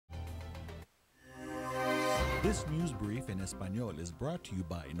This news brief en español is brought to you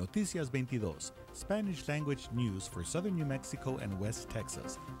by Noticias 22, Spanish language news for southern New Mexico and West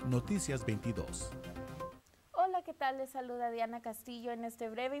Texas. Noticias 22. Hola, ¿qué tal? Les saluda Diana Castillo en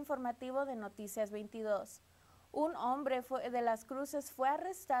este breve informativo de Noticias 22. Un hombre de Las Cruces fue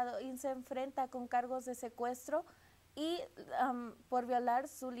arrestado y se enfrenta con cargos de secuestro y por violar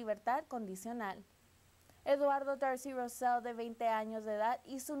su libertad condicional. Eduardo Darcy Rosell, de 20 años de edad,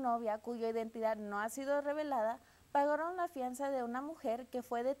 y su novia, cuya identidad no ha sido revelada, pagaron la fianza de una mujer que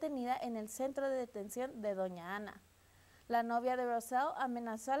fue detenida en el centro de detención de Doña Ana. La novia de Rosell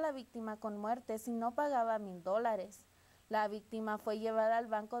amenazó a la víctima con muerte si no pagaba $1,000. La víctima fue llevada al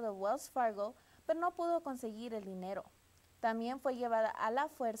banco de Wells Fargo, pero no pudo conseguir el dinero. También fue llevada a la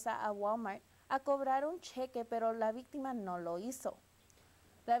fuerza a Walmart a cobrar un cheque, pero la víctima no lo hizo.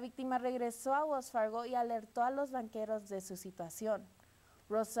 La víctima regresó a Wells Fargo y alertó a los banqueros de su situación.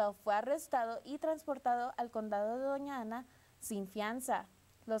 Rosell fue arrestado y transportado al condado de Doña Ana sin fianza.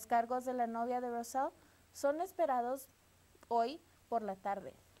 Los cargos de la novia de Rosell son esperados hoy por la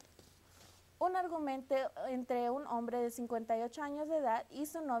tarde. Un argumento entre un hombre de 58 años de edad y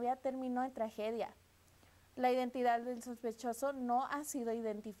su novia terminó en tragedia. La identidad del sospechoso no ha sido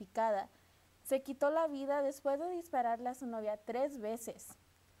identificada. Se quitó la vida después de dispararle a su novia 3 veces.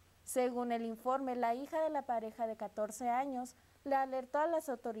 Según el informe, la hija de la pareja de 14 años le alertó a las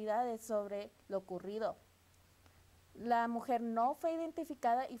autoridades sobre lo ocurrido. La mujer no fue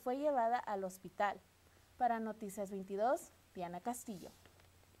identificada y fue llevada al hospital. Para Noticias 22, Diana Castillo.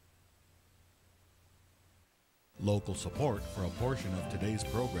 Local support for a portion of today's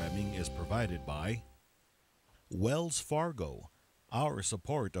programming is provided by Wells Fargo. Our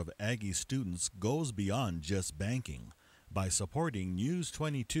support of Aggie students goes beyond just banking. By supporting News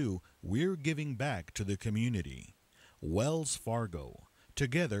 22, we're giving back to the community. Wells Fargo.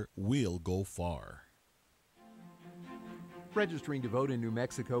 Together, we'll go far. Registering to vote in New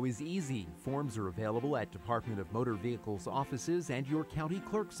Mexico is easy. Forms are available at Department of Motor Vehicles offices and your county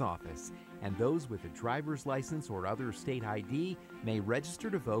clerk's office. And those with a driver's license or other state ID may register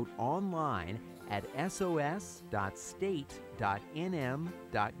to vote online at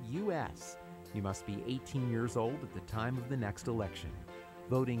sos.state.nm.us. You must be 18 years old at the time of the next election.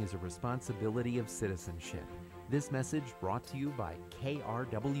 Voting is a responsibility of citizenship. This message brought to you by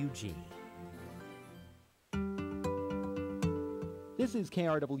KRWG. This is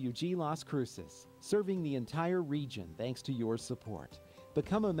KRWG Las Cruces, serving the entire region thanks to your support.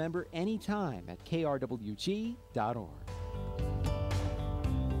 Become a member anytime at krwg.org.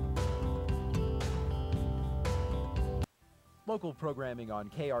 Local programming on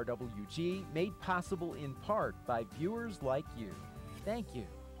KRWG made possible in part by viewers like you. Thank you.